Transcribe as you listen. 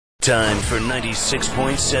Time for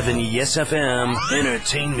 96.7 Yes FM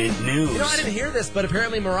Entertainment News. You know, I didn't hear this, but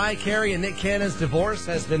apparently Mariah Carey and Nick Cannon's divorce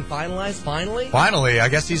has been finalized, finally. Finally, I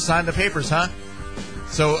guess he's signed the papers, huh?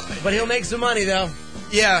 But he'll make some money, though.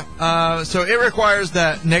 Yeah, so it requires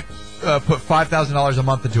that Nick put $5,000 a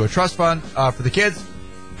month into a trust fund for the kids,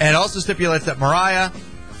 and also stipulates that Mariah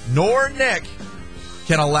nor Nick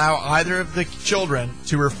can allow either of the children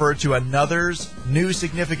to refer to another's new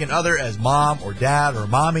significant other as mom or dad or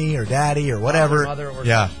mommy or daddy or whatever. Mother or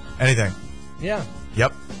anything. Yeah.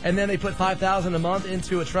 Yep. And then they put $5,000 a month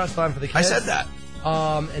into a trust fund for the kids. I said that.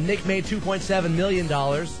 And Nick made $2.7 million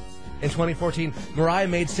in 2014. Mariah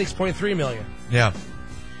made $6.3 million. Yeah.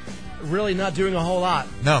 Really not doing a whole lot.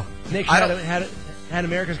 No. Nick had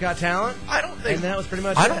America's Got Talent. I don't think. And that was pretty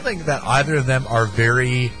much I it. don't think that either of them are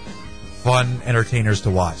very fun entertainers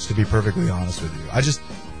to watch, to be perfectly honest with you.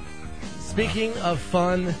 Speaking of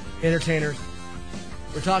fun entertainers,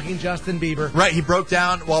 we're talking Justin Bieber. Right, he broke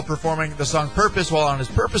down while performing the song Purpose while on his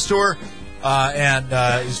Purpose tour, and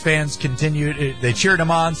his fans continued. They cheered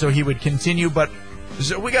him on, so he would continue, but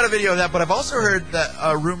we got a video of that, but I've also heard that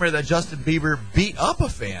a rumor that Justin Bieber beat up a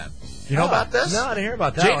fan. You know about this? No, I didn't hear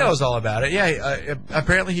about that. Jay knows all about it. Yeah,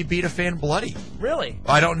 apparently he beat a fan bloody. Really?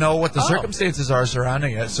 I don't know what the circumstances are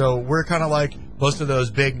surrounding it, so we're kind of like most of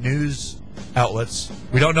those big news outlets.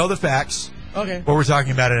 We don't know the facts, okay, but we're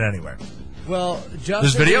talking about it anyway. Well,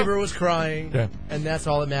 Justin Bieber was crying, and that's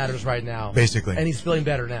all that matters right now. Basically. And he's feeling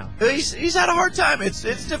better now. He's had a hard time. It's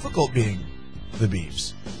difficult being the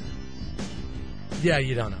Biebs. Yeah,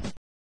 you don't know.